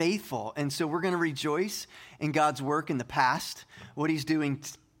faithful. And so we're going to rejoice in God's work in the past, what he's doing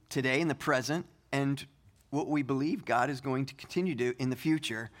today in the present, and what we believe God is going to continue to do in the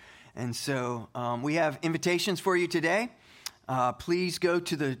future. And so we have invitations for you today. Please go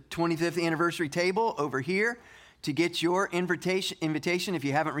to the 25th anniversary table over here to get your invitation if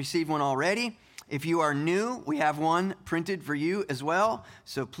you haven't received one already. If you are new, we have one printed for you as well.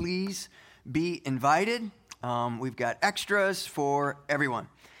 So please be invited. We've got extras for everyone.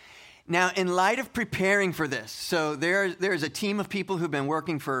 Now, in light of preparing for this, so there's a team of people who've been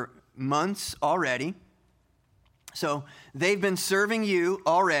working for months already. So they've been serving you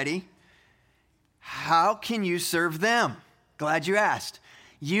already. How can you serve them? Glad you asked.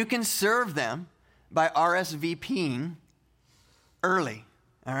 You can serve them by RSVPing early,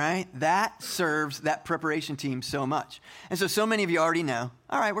 all right? That serves that preparation team so much. And so many of you already know,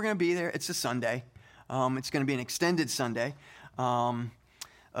 all right, we're going to be there. It's a Sunday. It's going to be an extended Sunday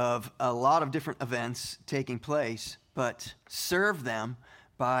of a lot of different events taking place, but serve them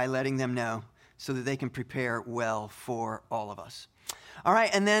by letting them know so that they can prepare well for all of us. All right,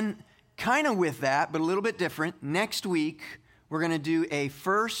 and then kind of with that, but a little bit different, next week, we're going to do a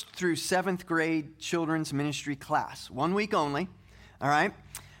 1st through 7th grade children's ministry class. 1 week only, all right?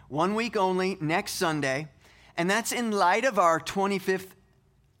 1 week only, next Sunday. And that's in light of our 25th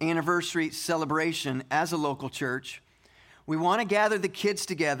anniversary celebration as a local church. We want to gather the kids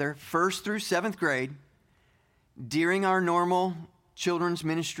together, 1st through 7th grade, during our normal children's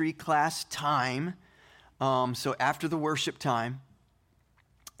ministry class time, so after the worship time.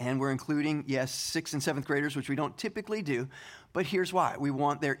 And we're including, yes, 6th and 7th graders, which we don't typically do. But here's why. We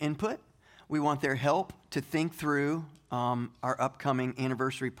want their input. We want their help to think through our upcoming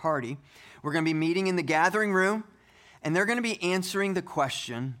anniversary party. We're going to be meeting in the gathering room, and they're going to be answering the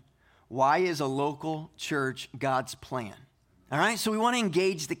question, why is a local church God's plan? All right, so we want to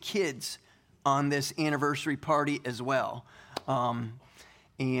engage the kids on this anniversary party as well.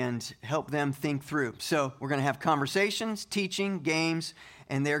 And help them think through. So we're going to have conversations, teaching, games,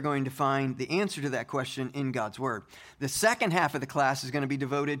 and they're going to find the answer to that question in God's Word. The second half of the class is going to be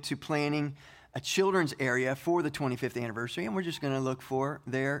devoted to planning a children's area for the 25th anniversary, and we're just going to look for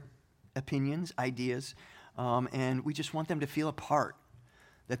their opinions, ideas, and we just want them to feel a part,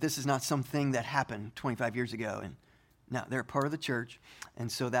 that this is not something that happened 25 years ago. And no, they're a part of the church,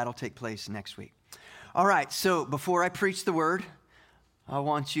 and so that'll take place next week. All right, so before I preach the Word, I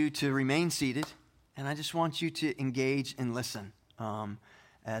want you to remain seated, and I just want you to engage and listen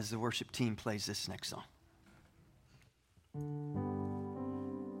as the worship team plays this next song.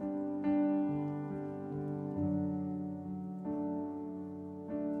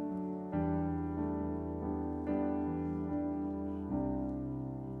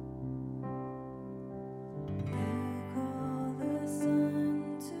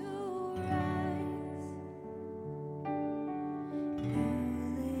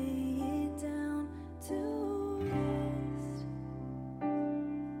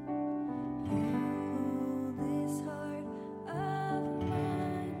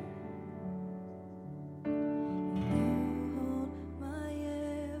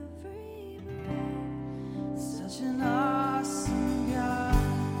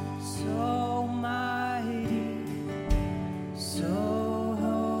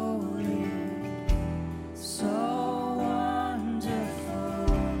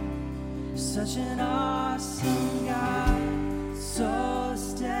 Such an awesome God, so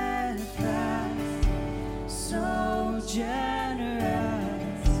steadfast, so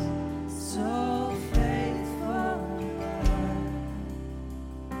generous, so faithful.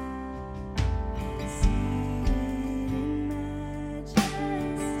 Seated in majesty,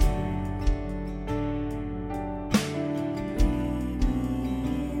 reigning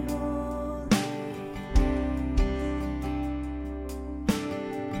in holiness.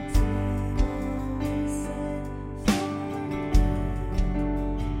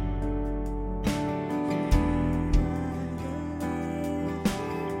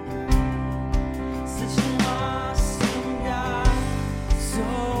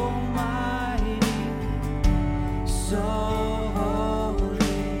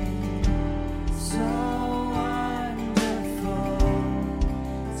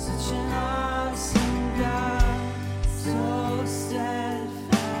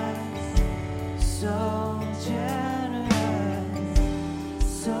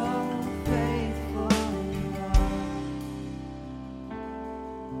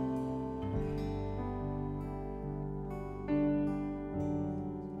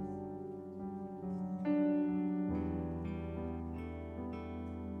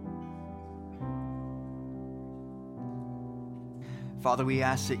 Father, we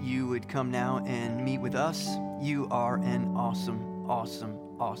ask that you would come now and meet with us. You are an awesome, awesome,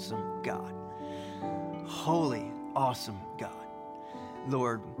 awesome God. Holy, awesome God.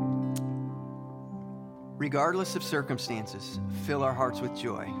 Lord, regardless of circumstances, fill our hearts with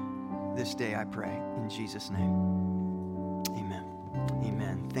joy this day, I pray, in Jesus' name. Amen.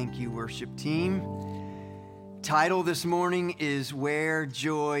 Amen. Thank you, worship team. Title this morning is Where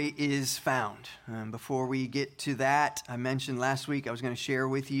Joy is Found. Before we get to that, I mentioned last week I was going to share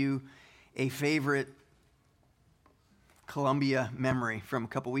with you a favorite Colombia memory from a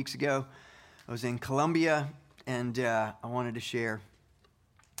couple weeks ago. I was in Colombia, and I wanted to share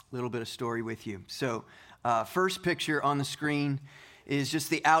a little bit of story with you. So, first picture on the screen is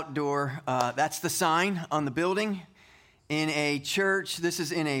just the outdoor. That's the sign on the building. In a church, this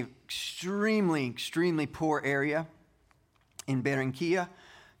is in a extremely poor area in Barranquilla,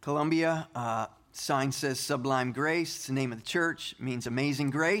 Colombia. Sign says Sublime Grace. It's the name of the church. It means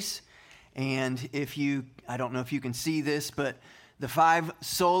amazing grace. And I don't know if you can see this, but the 5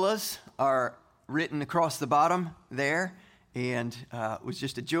 solas are written across the bottom there. And it was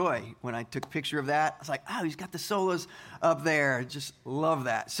just a joy when I took a picture of that. I was like, oh, he's got the solas up there. Just love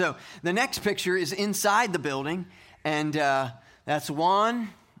that. So the next picture is inside the building. And that's Juan,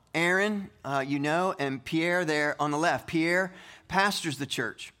 Aaron, and Pierre there on the left. Pierre pastors the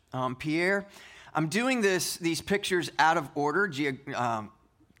church. Pierre, I'm doing these pictures out of order,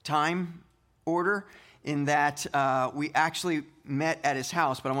 time order, in that we actually met at his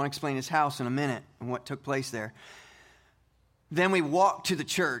house, but I want to explain his house in a minute and what took place there. Then we walked to the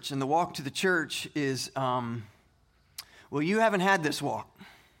church, and the walk to the church is, you haven't had this walk.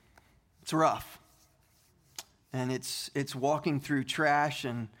 It's rough. And it's walking through trash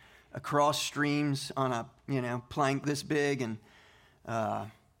and across streams on a plank this big, and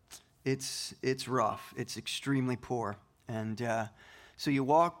it's rough. It's extremely poor. And so you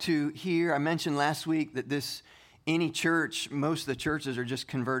walk to here. I mentioned last week that any church, most of the churches are just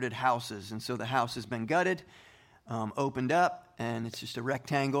converted houses, and so the house has been gutted, opened up, and it's just a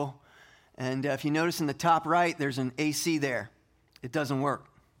rectangle. And if you notice in the top right, there's an AC there. It doesn't work.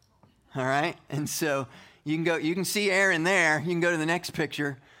 All right, and so you can see Aaron there. You can go to the next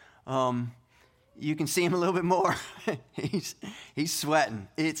picture. You can see him a little bit more. He's sweating.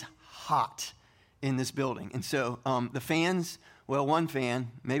 It's hot in this building. And so the fans, one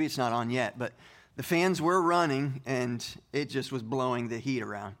fan, maybe it's not on yet, but the fans were running, and it just was blowing the heat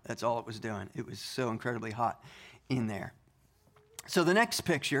around. That's all it was doing. It was so incredibly hot in there. So the next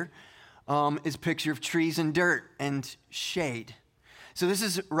picture is a picture of trees and dirt and shade. So this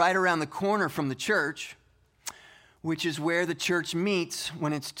is right around the corner from the church, which is where the church meets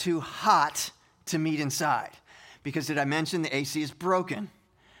when it's too hot to meet inside. Because did I mention the AC is broken?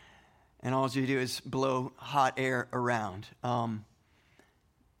 And all you do is blow hot air around.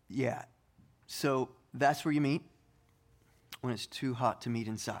 So that's where you meet when it's too hot to meet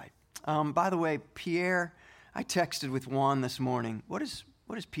inside. By the way, Pierre, I texted with Juan this morning. What is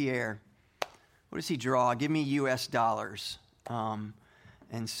Pierre? What does he draw? Give me U.S. dollars. And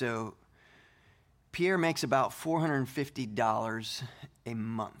so Pierre makes about $450 a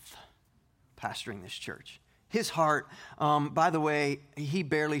month pastoring this church. His heart, by the way, he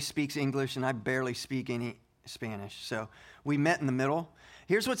barely speaks English and I barely speak any Spanish. So we met in the middle.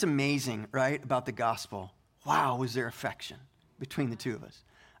 Here's what's amazing, right, about the gospel. Wow, was there affection between the two of us.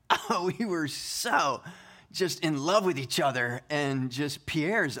 Oh, we were so just in love with each other, and just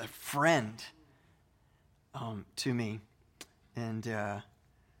Pierre's a friend to me. And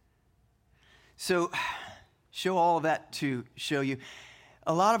so show all of that to show you.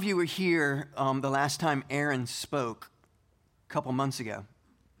 A lot of you were here the last time Aaron spoke a couple months ago.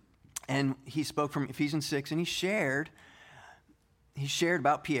 And he spoke from Ephesians 6, and he shared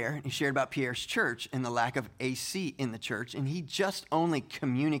about Pierre, and he shared about Pierre's church and the lack of AC in the church. And he just only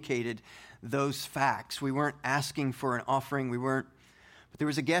communicated those facts. We weren't asking for an offering. But there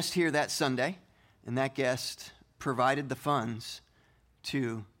was a guest here that Sunday, and that guest provided the funds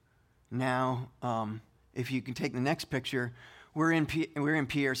to now, if you can take the next picture, we're in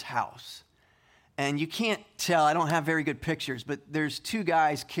Pierre's house. And you can't tell, I don't have very good pictures, but there's 2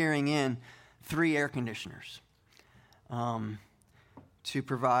 guys carrying in 3 air conditioners to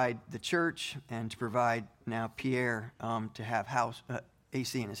provide the church and to provide now Pierre to have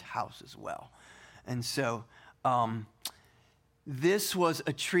AC in his house as well. And so this was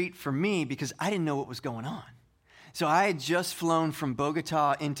a treat for me because I didn't know what was going on. So I had just flown from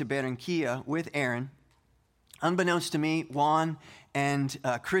Bogota into Barranquilla with Aaron. Unbeknownst to me, Juan and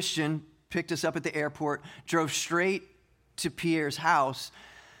Christian picked us up at the airport, drove straight to Pierre's house.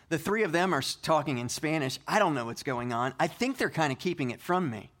 The three of them are talking in Spanish. I don't know what's going on. I think they're kind of keeping it from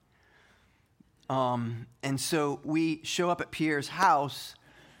me. And so we show up at Pierre's house,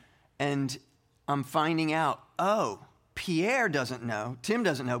 and I'm finding out, Pierre doesn't know, Tim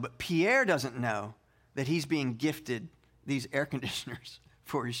doesn't know, but Pierre doesn't know that he's being gifted these air conditioners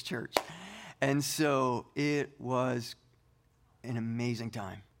for his church. And so it was an amazing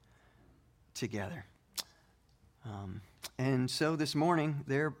time together. And so this morning,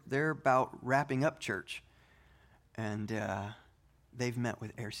 they're about wrapping up church, and they've met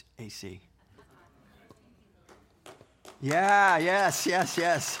with AC. Yeah,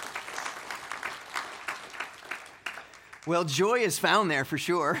 yes. Well, joy is found there for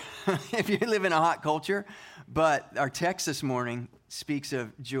sure, if you live in a hot culture. But our text this morning speaks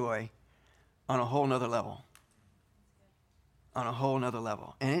of joy on a whole nother level. On a whole nother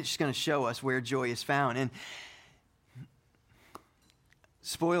level. And it's just going to show us where joy is found. And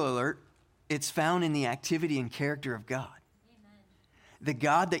spoiler alert, it's found in the activity and character of God. Amen. The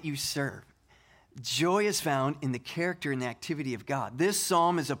God that you serve. Joy is found in the character and the activity of God. This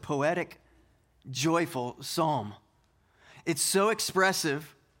psalm is a poetic, joyful psalm. It's so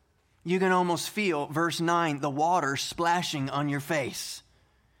expressive, you can almost feel, verse 9, the water splashing on your face.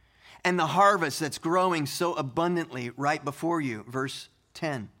 And the harvest that's growing so abundantly right before you, verse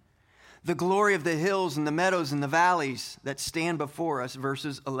 10. The glory of the hills and the meadows and the valleys that stand before us,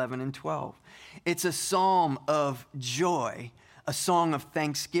 verses 11 and 12. It's a psalm of joy, a song of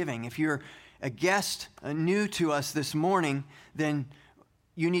thanksgiving. If you're a guest new to us this morning, then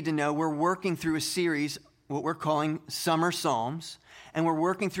you need to know we're working through a series, what we're calling Summer Psalms, and we're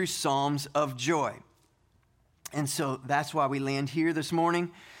working through Psalms of joy. And so that's why we land here this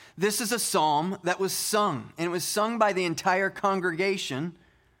morning. This is a psalm that was sung, and it was sung by the entire congregation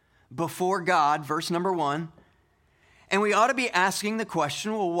before God, verse number 1. And we ought to be asking the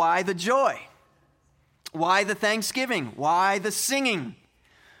question, well, why the joy? Why the thanksgiving? Why the singing?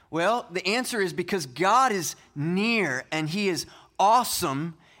 Well, the answer is because God is near, and he is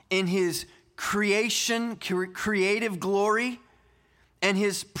awesome in his creation, creative glory, and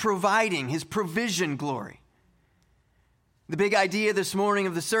his providing, his provision glory. The big idea this morning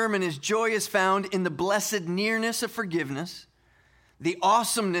of the sermon is joy is found in the blessed nearness of forgiveness, the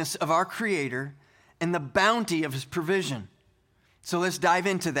awesomeness of our Creator, and the bounty of his provision. So let's dive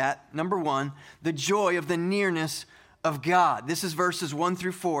into that. Number 1, the joy of the nearness of God. This is verses 1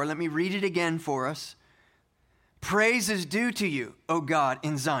 through 4. Let me read it again for us. Praise is due to you, O God,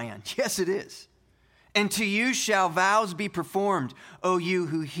 in Zion. Yes, it is. And to you shall vows be performed, O you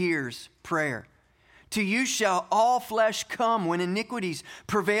who hears prayer. To you shall all flesh come. When iniquities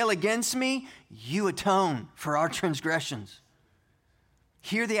prevail against me, you atone for our transgressions.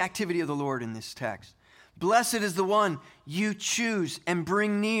 Hear the activity of the Lord in this text. Blessed is the one you choose and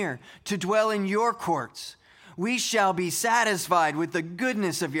bring near to dwell in your courts. We shall be satisfied with the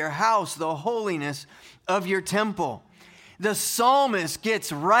goodness of your house, the holiness of your temple. The psalmist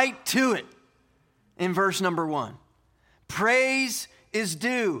gets right to it in verse number 1. Praise is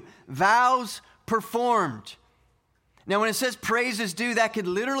due, vows performed. Now, when it says praise is due, that could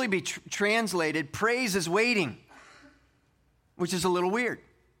literally be translated, praise is waiting, which is a little weird.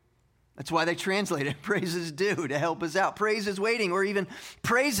 That's why they translated praise is due, to help us out. Praise is waiting, or even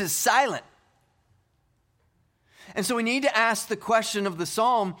praise is silent. And so we need to ask the question of the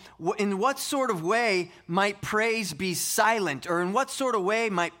psalm, in what sort of way might praise be silent? Or in what sort of way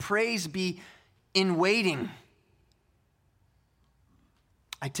might praise be in waiting?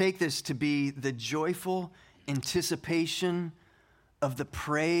 I take this to be the joyful anticipation of the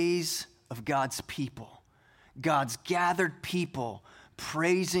praise of God's people. God's gathered people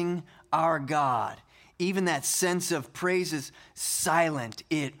praising our God. Even that sense of praise is silent.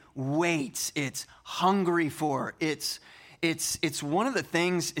 It waits. It's hungry for. It's one of the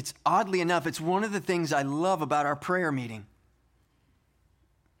things, it's oddly enough, it's one of the things I love about our prayer meeting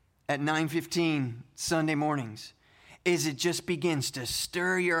at 9:15 Sunday mornings, is it just begins to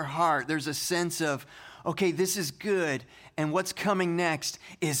stir your heart. There's a sense of, okay, this is good, and what's coming next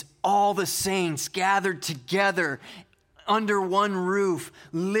is all the saints gathered together under one roof,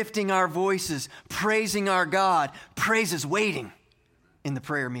 lifting our voices, praising our God. Praise is waiting in the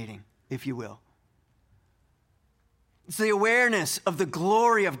prayer meeting, if you will. It's the awareness of the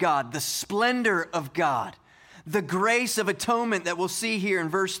glory of God, the splendor of God, the grace of atonement that we'll see here in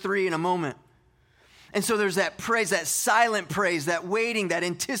verse 3 in a moment. And so there's that praise, that silent praise, that waiting, that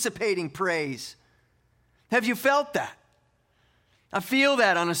anticipating praise. Have you felt that? I feel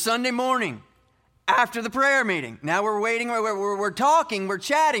that on a Sunday morning after the prayer meeting. Now we're waiting, we're talking, we're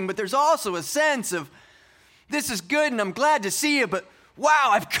chatting, but there's also a sense of, this is good and I'm glad to see you, but wow,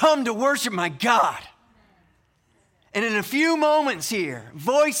 I've come to worship my God. And in a few moments here,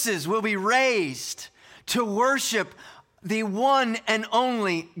 voices will be raised to worship the one and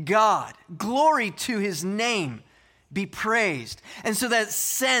only God. Glory to his name be praised. And so that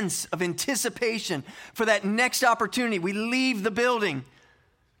sense of anticipation for that next opportunity, we leave the building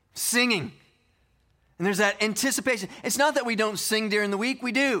singing. And there's that anticipation. It's not that we don't sing during the week,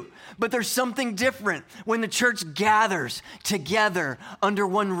 we do. But there's something different when the church gathers together under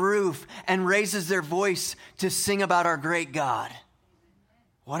one roof and raises their voice to sing about our great God.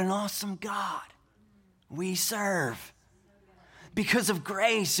 What an awesome God we serve. Because of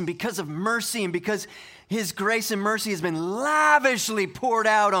grace and because of mercy and because his grace and mercy has been lavishly poured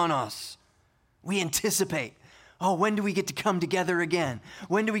out on us, we anticipate. Oh, when do we get to come together again?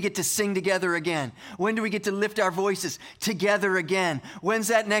 When do we get to sing together again? When do we get to lift our voices together again? When's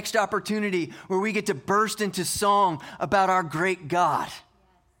that next opportunity where we get to burst into song about our great God?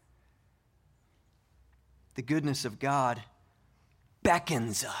 The goodness of God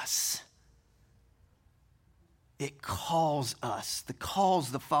beckons us. It calls us,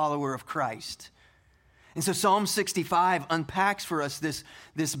 calls the follower of Christ. And so Psalm 65 unpacks for us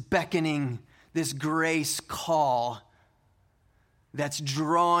this beckoning, this grace call that's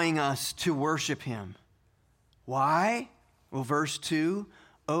drawing us to worship him. Why? Well, verse 2,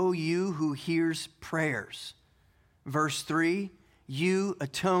 O you who hears prayers. Verse 3, you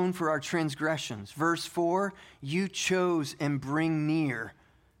atone for our transgressions. Verse 4, you chose and bring near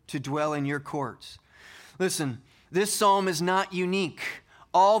to dwell in your courts. Listen, this psalm is not unique.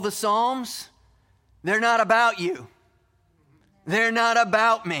 All the psalms, they're not about you. They're not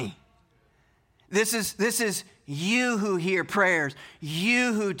about me. This is you who hear prayers,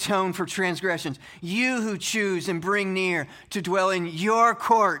 you who atone for transgressions, you who choose and bring near to dwell in your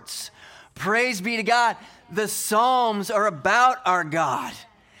courts. Praise be to God. The Psalms are about our God.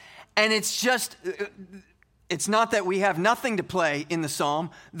 And it's not that we have nothing to play in the Psalm.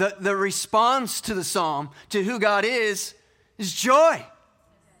 The response to the Psalm, to who God is joy.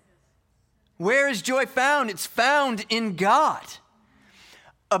 Where is joy found? It's found in God.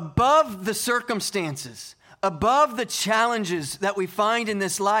 Above the circumstances, above the challenges that we find in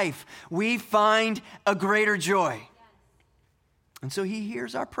this life, we find a greater joy. And so he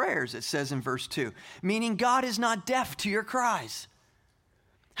hears our prayers, it says in verse 2, meaning God is not deaf to your cries.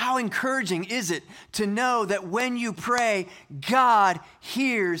 How encouraging is it to know that when you pray, God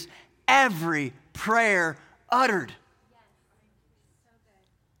hears every prayer uttered.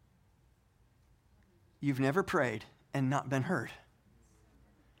 You've never prayed and not been heard.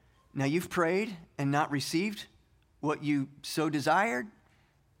 Now, you've prayed and not received what you so desired.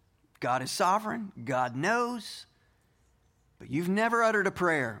 God is sovereign. God knows. But you've never uttered a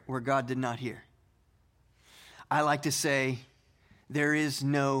prayer where God did not hear. I like to say there is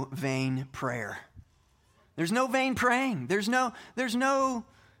no vain prayer. There's no vain praying. There's no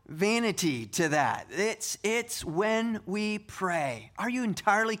vanity to that. It's when we pray. Are you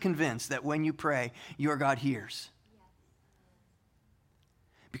entirely convinced that when you pray, your God hears?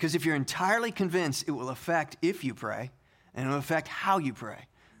 Because if you're entirely convinced, it will affect if you pray, and it will affect how you pray,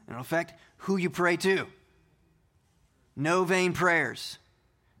 and it will affect who you pray to. No vain prayers.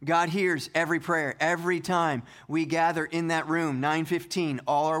 God hears every prayer. Every time we gather in that room, 9:15,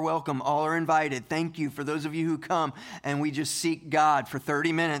 all are welcome, all are invited. Thank you for those of you who come, and we just seek God for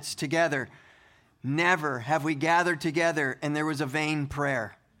 30 minutes together. Never have we gathered together and there was a vain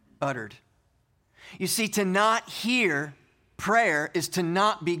prayer uttered. You see, to not hear prayer is to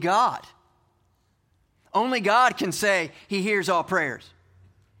not be God. Only God can say he hears all prayers.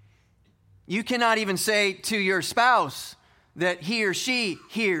 You cannot even say to your spouse that he or she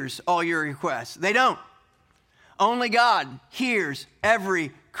hears all your requests. They don't. Only God hears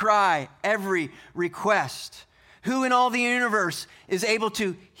every cry, every request. Who in all the universe is able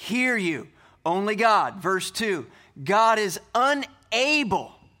to hear you? Only God. Verse 2, God is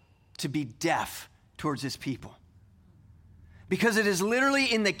unable to be deaf towards his people. Because it is literally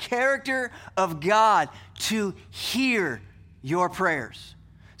in the character of God to hear your prayers.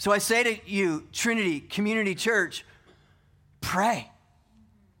 So I say to you, Trinity Community Church, pray.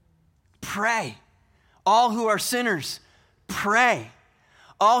 Pray. All who are sinners, pray.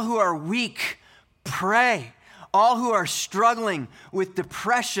 All who are weak, pray. All who are struggling with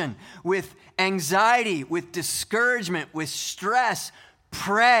depression, with anxiety, with discouragement, with stress,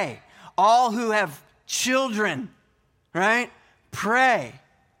 pray. All who have children, right? Pray.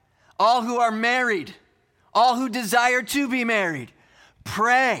 All who are married, all who desire to be married,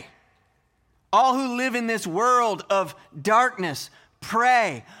 pray. All who live in this world of darkness,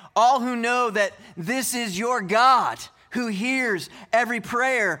 pray. All who know that this is your God, who hears every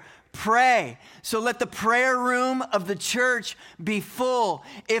prayer, pray. So let the prayer room of the church be full,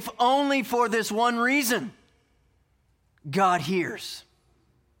 if only for this one reason: God hears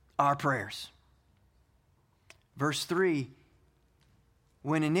our prayers. Verse 3,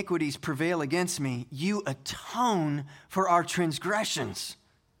 when iniquities prevail against me, you atone for our transgressions.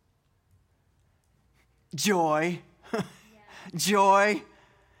 Joy. Joy.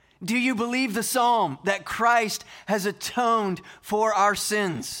 Do you believe the psalm that Christ has atoned for our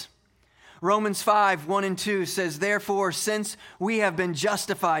sins? Romans 5, 1 and 2 says, therefore, since we have been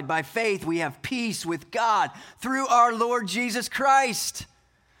justified by faith, we have peace with God through our Lord Jesus Christ.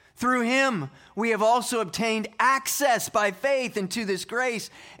 Through him, we have also obtained access by faith into this grace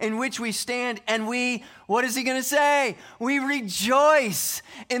in which we stand, and we, what is he going to say? We rejoice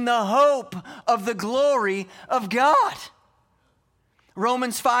in the hope of the glory of God.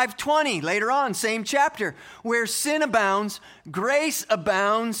 Romans 5:20, later on, same chapter, where sin abounds, grace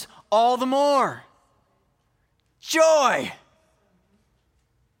abounds all the more. Joy.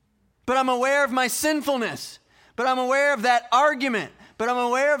 But I'm aware of my sinfulness, but I'm aware of that argument, but I'm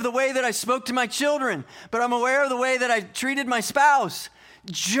aware of the way that I spoke to my children, but I'm aware of the way that I treated my spouse.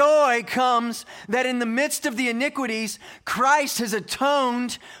 Joy comes that in the midst of the iniquities, Christ has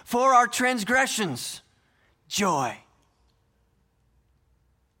atoned for our transgressions. Joy.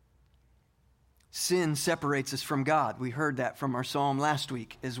 Sin separates us from God. We heard that from our psalm last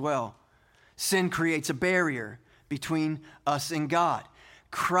week as well. Sin creates a barrier between us and God.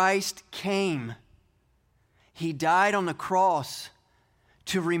 Christ came. He died on the cross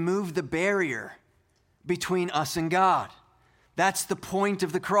to remove the barrier between us and God. That's the point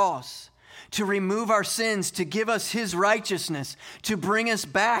of the cross. To remove our sins, to give us his righteousness, to bring us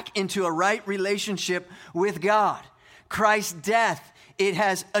back into a right relationship with God. Christ's death, it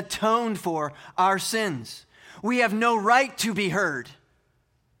has atoned for our sins. We have no right to be heard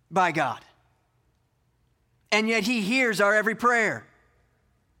by God. And yet he hears our every prayer.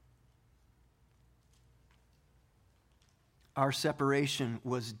 Our separation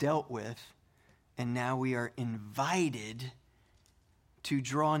was dealt with, and now we are invited to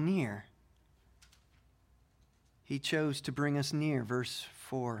draw near. He chose to bring us near. Verse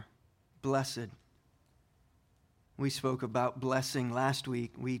 4, blessed. We spoke about blessing last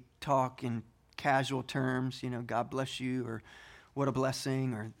week. We talk in casual terms, God bless you, or what a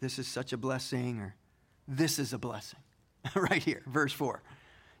blessing, or this is such a blessing, or this is a blessing. Right here, verse 4.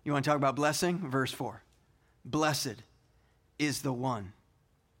 You want to talk about blessing? Verse 4. Blessed is the one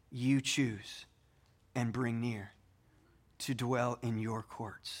you choose and bring near to dwell in your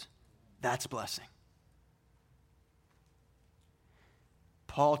courts. That's blessing.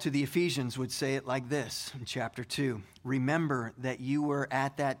 Paul to the Ephesians would say it like this in chapter 2. Remember that you were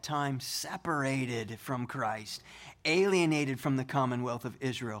at that time separated from Christ, alienated from the commonwealth of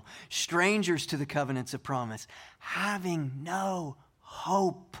Israel, strangers to the covenants of promise, having no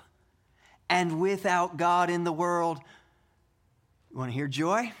hope, and without God in the world. You want to hear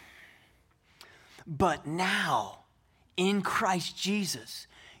joy? But now, in Christ Jesus,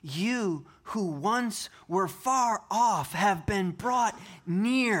 you who once were far off have been brought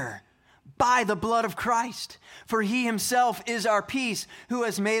near by the blood of Christ. For he himself is our peace, who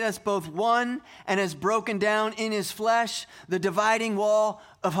has made us both one and has broken down in his flesh the dividing wall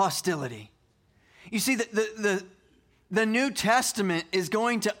of hostility. You see, the New Testament is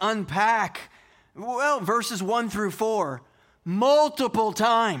going to unpack, verses 1 through 4 multiple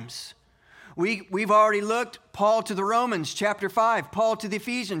times. We've already looked, Paul to the Romans, chapter 5, Paul to the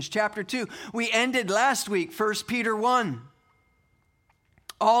Ephesians, chapter 2. We ended last week, 1 Peter 1.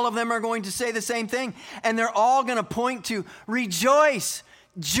 All of them are going to say the same thing, and they're all going to point to rejoice,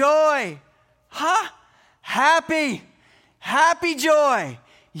 joy, happy joy.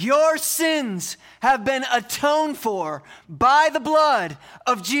 Your sins have been atoned for by the blood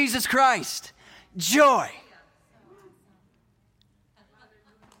of Jesus Christ. Joy.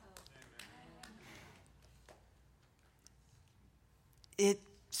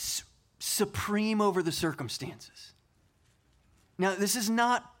 It's supreme over the circumstances. Now, this is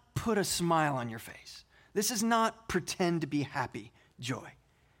not put a smile on your face. This is not pretend to be happy joy.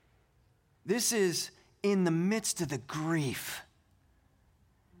 This is in the midst of the grief,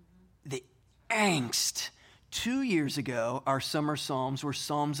 the angst. 2 years ago, our summer psalms were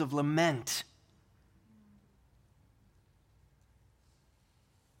psalms of lament.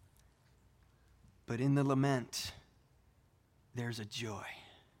 But in the lament, there's a joy.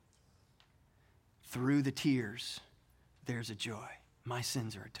 Through the tears, there's a joy. My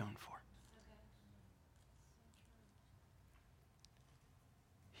sins are atoned for.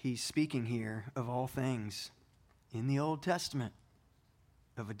 He's speaking here, of all things, in the Old Testament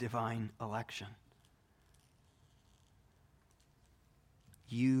of a divine election.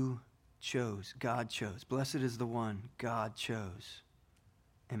 You chose, God chose. Blessed is the one God chose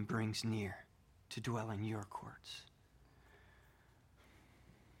and brings near to dwell in your courts.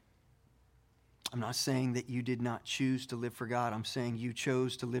 I'm not saying that you did not choose to live for God. I'm saying you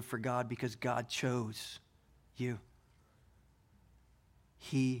chose to live for God because God chose you.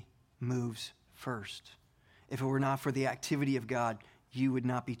 He moves first. If it were not for the activity of God, you would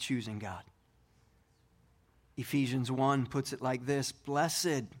not be choosing God. Ephesians 1 puts it like this: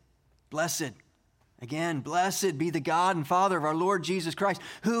 blessed, again, blessed be the God and Father of our Lord Jesus Christ,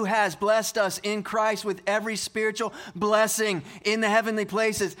 who has blessed us in Christ with every spiritual blessing in the heavenly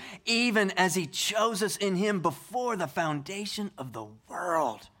places, even as he chose us in him before the foundation of the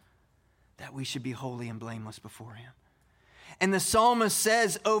world, that we should be holy and blameless before him. And the psalmist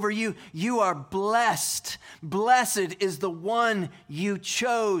says over you, you are blessed. Blessed is the one you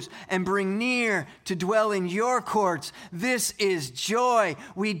chose and bring near to dwell in your courts. This is joy.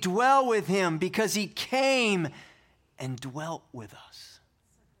 We dwell with him because he came and dwelt with us.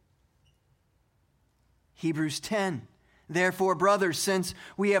 Hebrews 10. Therefore, brothers, since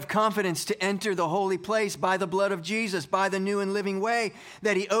we have confidence to enter the holy place by the blood of Jesus, by the new and living way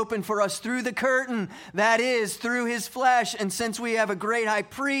that he opened for us through the curtain, that is, through his flesh, and since we have a great high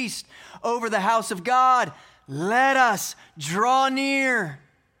priest over the house of God, let us draw near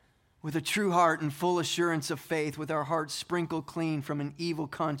with a true heart and full assurance of faith, with our hearts sprinkled clean from an evil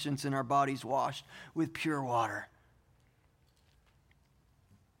conscience and our bodies washed with pure water.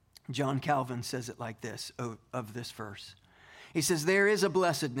 John Calvin says it like this of this verse. He says, there is a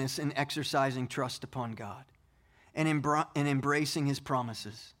blessedness in exercising trust upon God and embracing his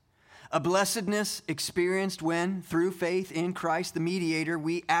promises. A blessedness experienced when, through faith in Christ the mediator,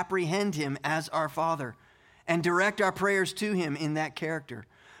 we apprehend him as our Father and direct our prayers to him in that character.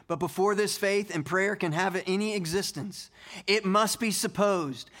 But before this faith and prayer can have any existence, it must be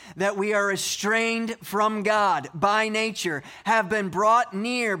supposed that we are estranged from God by nature, have been brought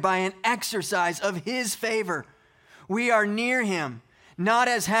near by an exercise of his favor. We are near him, not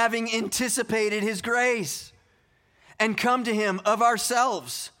as having anticipated his grace and come to him of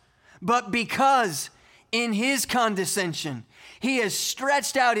ourselves, but because in his condescension, he has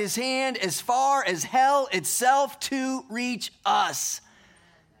stretched out his hand as far as hell itself to reach us.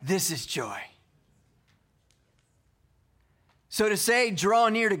 This is joy. So to say draw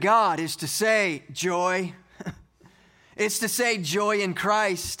near to God is to say joy. It's to say joy in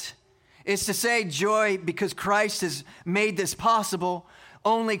Christ. It's to say joy because Christ has made this possible.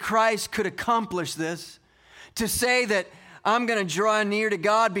 Only Christ could accomplish this. To say that I'm going to draw near to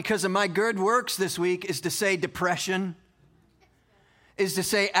God because of my good works this week is to say depression, is to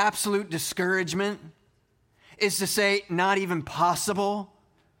say absolute discouragement, is to say not even possible,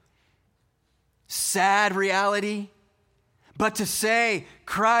 sad reality. But to say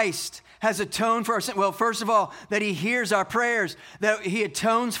Christ has atoned for our sin. Well, first of all, that he hears our prayers, that he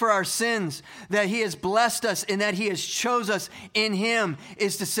atones for our sins, that he has blessed us, and that he has chose us in him,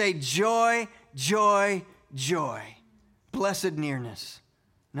 is to say joy, joy, joy. Blessed nearness.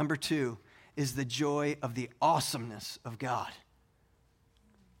 Number 2 is the joy of the awesomeness of God.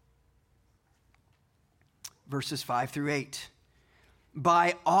 Verses 5 through 8.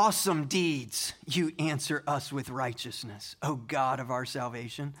 By awesome deeds you answer us with righteousness, O God of our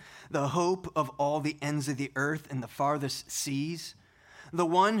salvation, the hope of all the ends of the earth and the farthest seas, the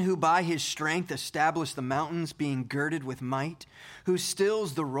one who by his strength established the mountains, being girded with might, who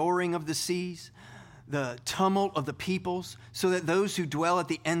stills the roaring of the seas, the tumult of the peoples, so that those who dwell at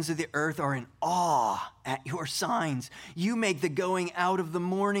the ends of the earth are in awe at your signs. You make the going out of the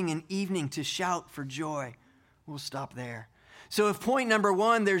morning and evening to shout for joy. We'll stop there. So if point number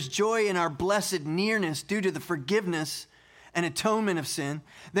 1, there's joy in our blessed nearness due to the forgiveness and atonement of sin,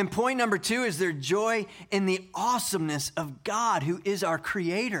 then point number 2 is there joy in the awesomeness of God, who is our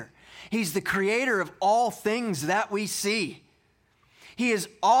creator. He's the creator of all things that we see. He is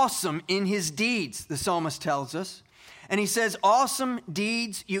awesome in his deeds, the psalmist tells us. And he says, awesome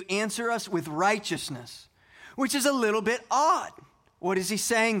deeds, you answer us with righteousness, which is a little bit odd. What is he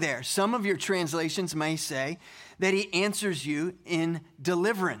saying there? Some of your translations may say that he answers you in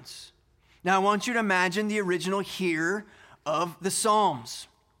deliverance. Now, I want you to imagine the original hearer of the Psalms,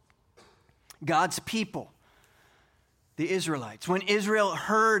 God's people, the Israelites. When Israel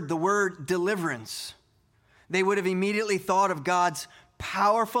heard the word deliverance, they would have immediately thought of God's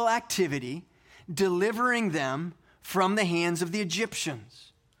powerful activity delivering them from the hands of the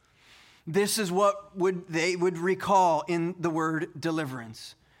Egyptians. This is what they would recall in the word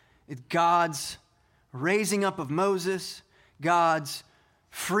deliverance. It's God's raising up of Moses, God's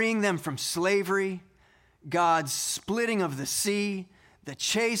freeing them from slavery, God's splitting of the sea, the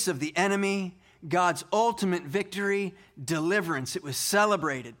chase of the enemy, God's ultimate victory, deliverance. It was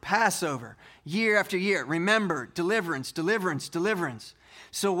celebrated, Passover, year after year. Remember, deliverance, deliverance, deliverance.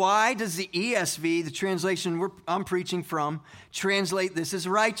 So why does the ESV, the translation I'm preaching from, translate this as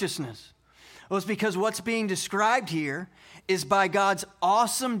righteousness? Well, it's because what's being described here is by God's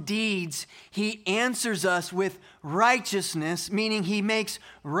awesome deeds, he answers us with righteousness, meaning he makes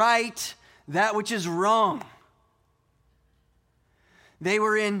right that which is wrong. They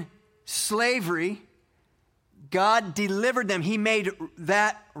were in slavery. God delivered them. He made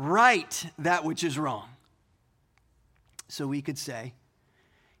that right, that which is wrong. So we could say,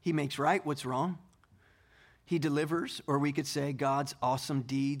 he makes right what's wrong. He delivers, or we could say God's awesome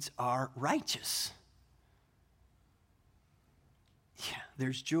deeds are righteous. Yeah,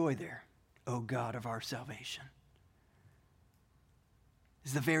 there's joy there, O God of our salvation.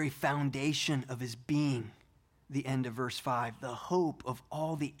 It's the very foundation of his being, the end of verse 5, the hope of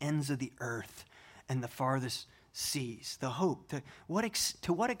all the ends of the earth and the farthest seas. The hope.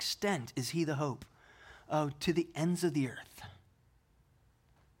 To what extent is he the hope? Oh, to the ends of the earth.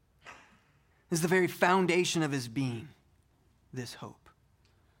 Is the very foundation of his being, this hope,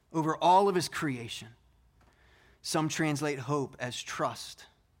 over all of his creation. Some translate hope as trust.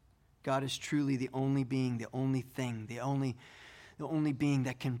 God is truly the only being, the only thing, the only being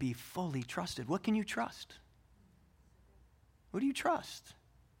that can be fully trusted. What can you trust? What do you trust?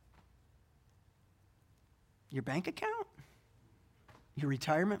 Your bank account? Your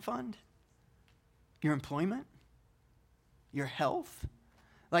retirement fund? Your employment? Your health?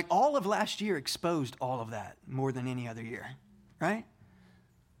 Like all of last year exposed all of that more than any other year, right?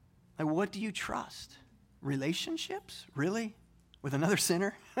 Like what do you trust? Relationships? Really? With another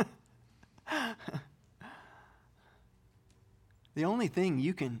sinner? The only thing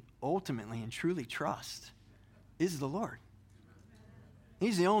you can ultimately and truly trust is the Lord.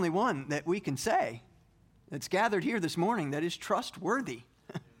 He's the only one that we can say that's gathered here this morning that is trustworthy.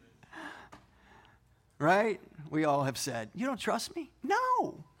 Right? We all have said, you don't trust me?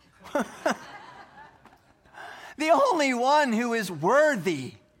 No. The only one who is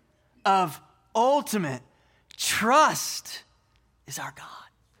worthy of ultimate trust is our God.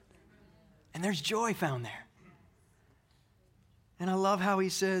 And there's joy found there. And I love how he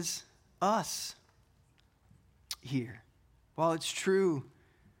says, us here. While it's true,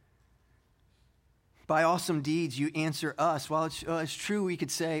 by awesome deeds you answer us. While it's true, we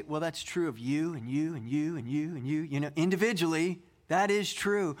could say, well, that's true of you and you and you and you and you. You know, individually, that is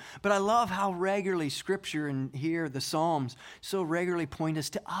true. But I love how regularly Scripture and here the Psalms so regularly point us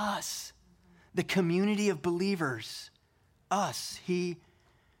to us, the community of believers. Us.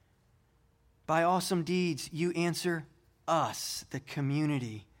 By awesome deeds, you answer us, the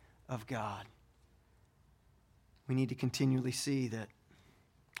community of God. We need to continually see that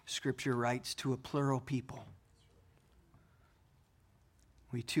Scripture writes to a plural people.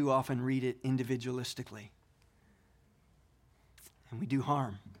 We too often read it individualistically, and we do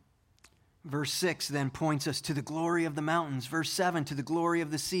harm. Verse 6 then points us to the glory of the mountains. Verse 7, to the glory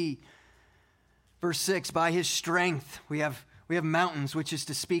of the sea. Verse 6, by his strength we have mountains, which is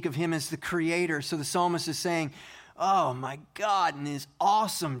to speak of him as the creator. So the psalmist is saying, oh my God, and his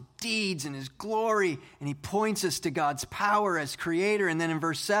awesome deeds and his glory. And he points us to God's power as creator. And then in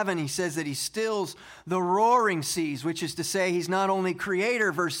verse 7, he says that he stills the roaring seas, which is to say he's not only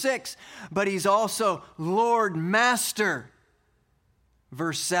creator, verse 6, but he's also Lord Master,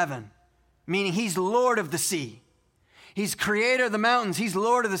 verse 7, meaning he's Lord of the sea. He's creator of the mountains. He's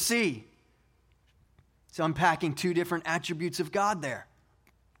Lord of the sea. It's unpacking two different attributes of God there.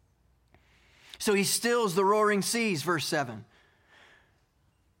 So he stills the roaring seas, verse 7,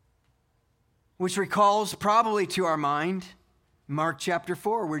 which recalls probably to our mind Mark chapter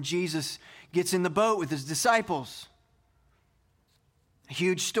 4, where Jesus gets in the boat with his disciples. A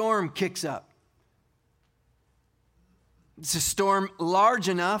huge storm kicks up. It's a storm large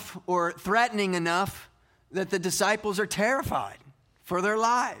enough or threatening enough that the disciples are terrified for their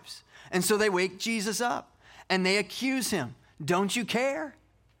lives. And so they wake Jesus up and they accuse him. Don't you care?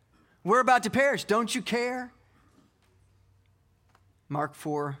 We're about to perish. Don't you care? Mark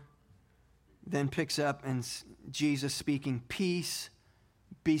 4 then picks up and Jesus speaking, peace,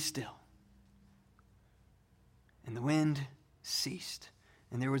 be still. And the wind ceased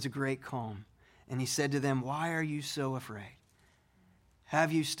and there was a great calm. And he said to them, why are you so afraid?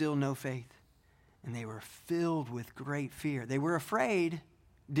 Have you still no faith? And they were filled with great fear. They were afraid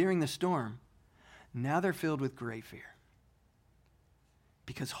during the storm. Now they're filled with great fear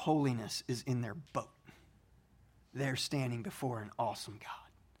because holiness is in their boat. they're standing before an awesome God.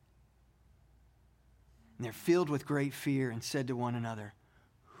 And they're filled with great fear and said to one another,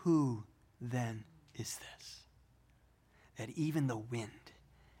 "Who then is this, that even the wind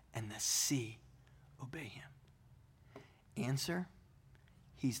and the sea obey him?" Answer,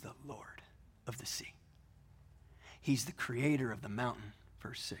 he's the Lord of the sea. He's the creator of the mountain,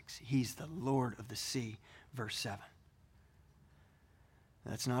 verse 6. He's the Lord of the sea, verse 7.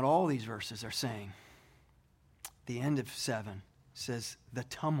 That's not all these verses are saying. The end of 7 says, the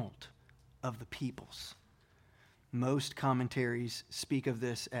tumult of the peoples. Most commentaries speak of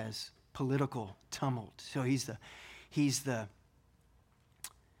this as political tumult. So he's the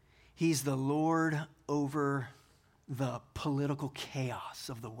Lord over the political chaos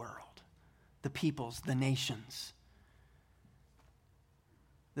of the world, the peoples, the nations.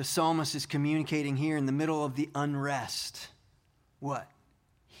 The psalmist is communicating here in the middle of the unrest. What?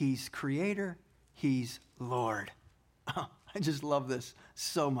 He's creator, he's Lord. Oh, I just love this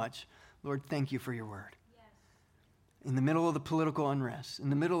so much. Lord, thank you for your word. In the middle of the political unrest, in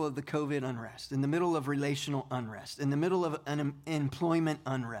the middle of the COVID unrest, in the middle of relational unrest, in the middle of employment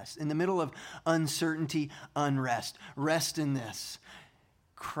unrest, in the middle of uncertainty unrest, rest in this.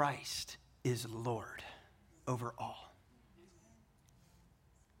 Christ is Lord over all.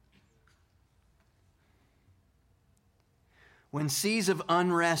 When seas of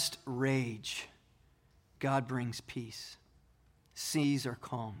unrest rage, God brings peace. Seas are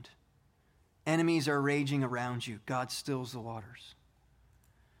calmed. Enemies are raging around you. God stills the waters.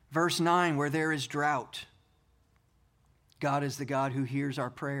 Verse 9, where there is drought, God is the God who hears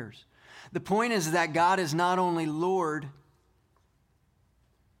our prayers. The point is that God is not only Lord,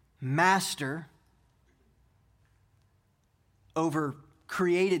 master over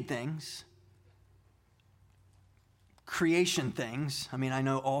created things, creation things. I mean, I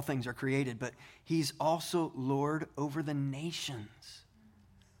know all things are created, but he's also Lord over the nations.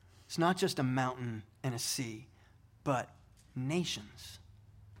 It's not just a mountain and a sea, but nations.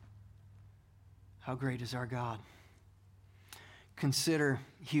 How great is our God? Consider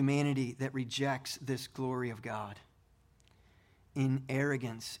humanity that rejects this glory of God. In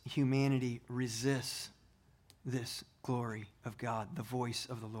arrogance, humanity resists this glory of God, the voice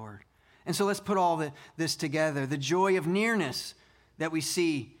of the Lord. And so let's put all this together. The joy of nearness that we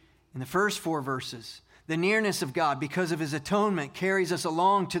see in the first 4 verses. The nearness of God because of his atonement carries us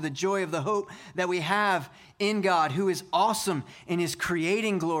along to the joy of the hope that we have in God, who is awesome in his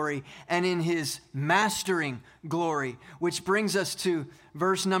creating glory and in his mastering glory, which brings us to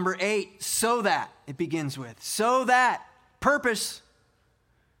verse number 8. So that, it begins with, so that, purpose.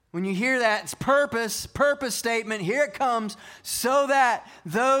 When you hear that, it's purpose statement. Here it comes. So that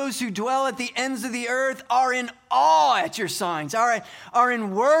those who dwell at the ends of the earth are in awe at your signs, are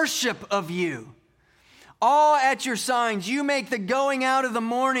in worship of you. Awe at your signs. You make the going out of the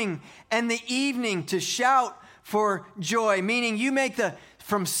morning and the evening to shout for joy. Meaning you make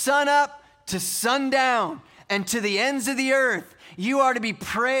from sun up to sundown and to the ends of the earth. You are to be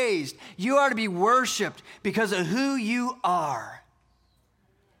praised. You are to be worshiped because of who you are.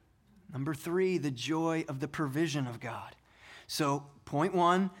 Number 3, the joy of the provision of God. So, point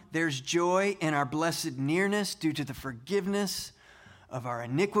 1, there's joy in our blessed nearness due to the forgiveness of our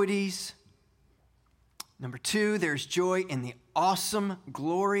iniquities. Number 2, there's joy in the awesome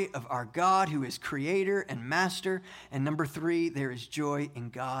glory of our God who is creator and master. And number 3, there is joy in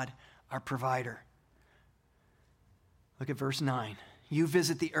God, our provider. Look at verse 9. You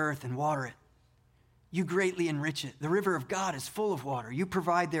visit the earth and water it. You greatly enrich it. The river of God is full of water. You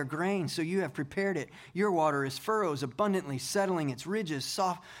provide their grain, so you have prepared it. Your water is furrows, abundantly settling its ridges,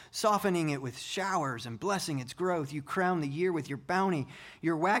 softening it with showers and blessing its growth. You crown the year with your bounty.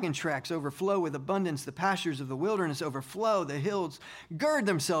 Your wagon tracks overflow with abundance. The pastures of the wilderness overflow. The hills gird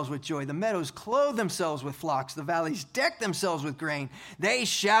themselves with joy. The meadows clothe themselves with flocks. The valleys deck themselves with grain. They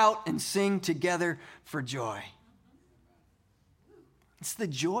shout and sing together for joy. It's the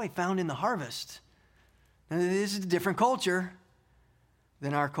joy found in the harvest. Now, this is a different culture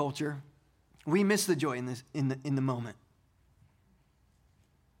than our culture. We miss the joy in the moment.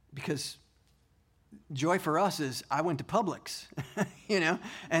 Because joy for us is, I went to Publix,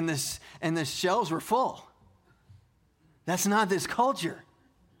 and the shelves were full. That's not this culture.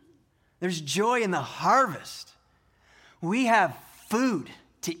 There's joy in the harvest. We have food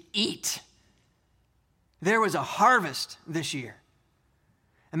to eat. There was a harvest this year.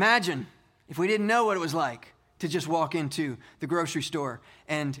 Imagine if we didn't know what it was like to just walk into the grocery store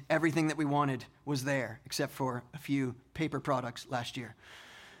and everything that we wanted was there, except for a few paper products last year.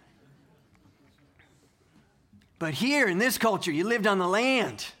 But here in this culture, you lived on the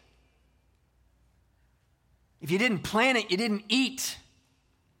land. If you didn't plant it, you didn't eat.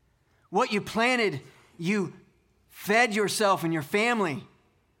 What you planted, you fed yourself and your family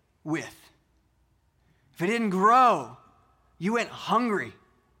with. If it didn't grow, you went hungry.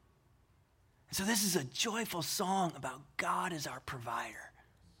 And so this is a joyful song about God as our provider.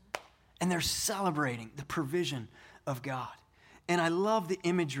 And they're celebrating the provision of God. And I love the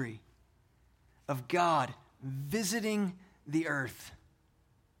imagery of God visiting the earth.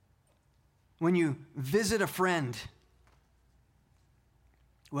 When you visit a friend,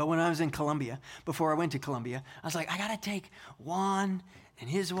 well, when I was in Colombia, before I went to Colombia, I was like, I got to take Juan and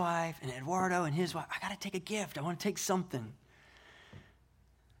his wife and Eduardo and his wife. I got to take a gift. I want to take something.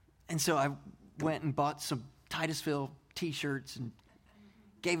 And so I went and bought some Titusville t-shirts and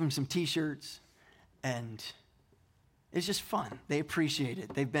gave them some t-shirts. And it's just fun. They appreciate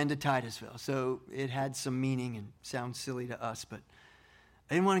it. They've been to Titusville. So it had some meaning and sounds silly to us, but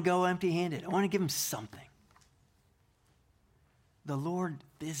I didn't want to go empty-handed. I want to give them something. The Lord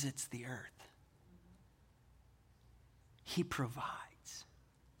visits the earth. He provides.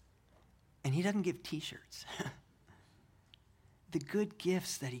 And he doesn't give t-shirts. The good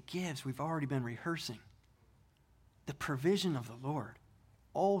gifts that he gives, we've already been rehearsing. The provision of the Lord,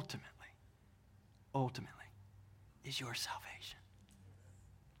 ultimately, is your salvation.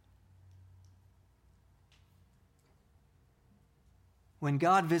 When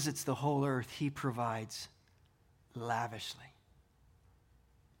God visits the whole earth, he provides lavishly.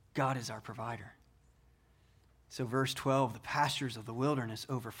 God is our provider. So verse 12, the pastures of the wilderness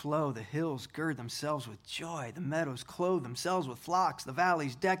overflow. The hills gird themselves with joy. The meadows clothe themselves with flocks. The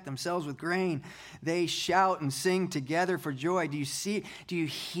valleys deck themselves with grain. They shout and sing together for joy. Do you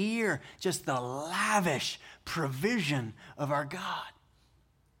hear just the lavish provision of our God?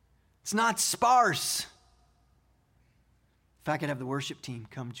 It's not sparse. If I could have the worship team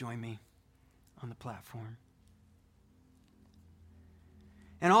come join me on the platform.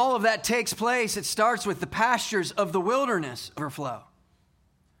 And all of that takes place. It starts with the pastures of the wilderness overflow.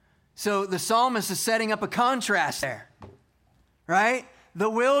 So the psalmist is setting up a contrast there, right?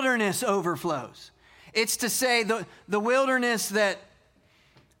 The wilderness overflows. It's to say the wilderness that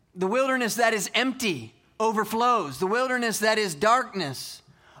is empty overflows. The wilderness that is darkness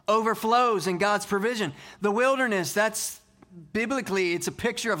overflows in God's provision. The wilderness, that's biblically, it's a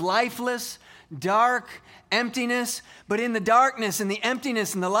picture of lifeless, dark, emptiness, but in the darkness and the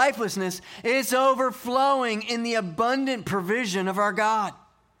emptiness and the lifelessness, it's overflowing in the abundant provision of our God.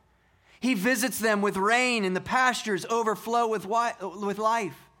 He visits them with rain, and the pastures overflow with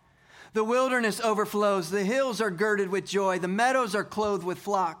life. The wilderness overflows. The hills are girded with joy. The meadows are clothed with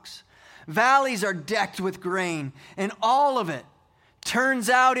flocks. Valleys are decked with grain, and all of it turns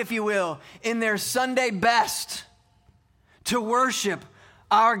out, if you will, in their Sunday best to worship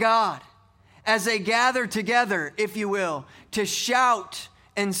our God. As they gather together, if you will, to shout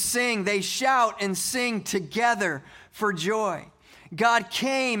and sing. They shout and sing together for joy. God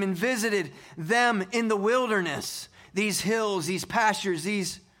came and visited them in the wilderness, these hills, these pastures,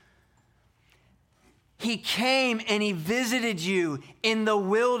 He came and he visited you in the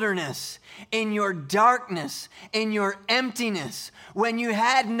wilderness, in your darkness, in your emptiness, when you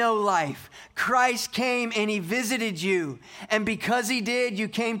had no life. Christ came and he visited you. And because he did, you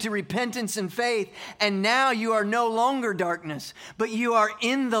came to repentance and faith. And now you are no longer darkness, but you are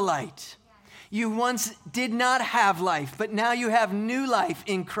in the light. You once did not have life, but now you have new life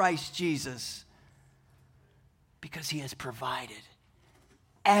in Christ Jesus. Because he has provided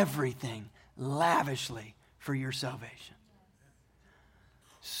everything lavishly for your salvation.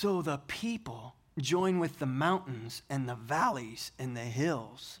 So the people join with the mountains and the valleys and the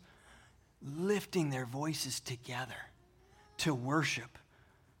hills, lifting their voices together to worship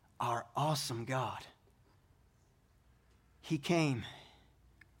our awesome God. He came.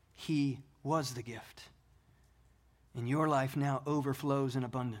 He was the gift. And your life now overflows in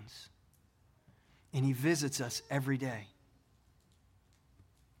abundance. And he visits us every day.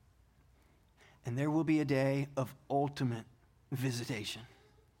 And there will be a day of ultimate visitation.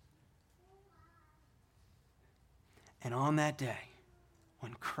 And on that day,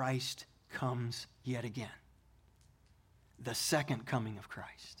 when Christ comes yet again, the second coming of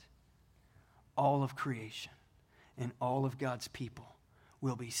Christ, all of creation and all of God's people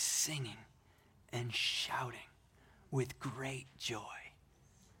will be singing and shouting with great joy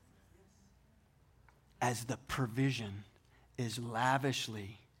as the provision is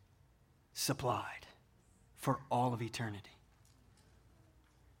lavishly supplied for all of eternity.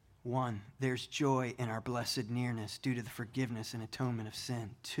 1, there's joy in our blessed nearness due to the forgiveness and atonement of sin.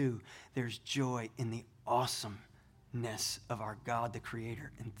 2, there's joy in the awesomeness of our God, the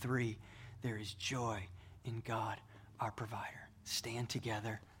Creator. And 3, there is joy in God, our provider. Stand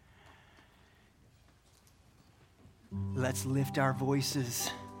together. Let's lift our voices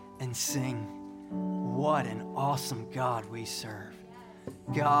and sing. What an awesome God we serve.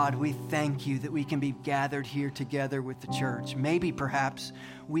 God, we thank you that we can be gathered here together with the church. Maybe perhaps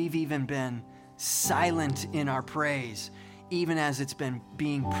we've even been silent in our praise, even as it's been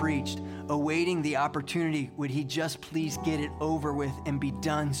being preached, awaiting the opportunity. Would he just please get it over with and be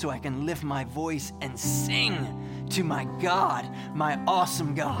done so I can lift my voice and sing to my God, my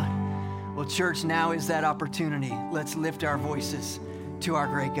awesome God? Well, church, now is that opportunity. Let's lift our voices to our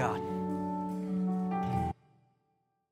great God.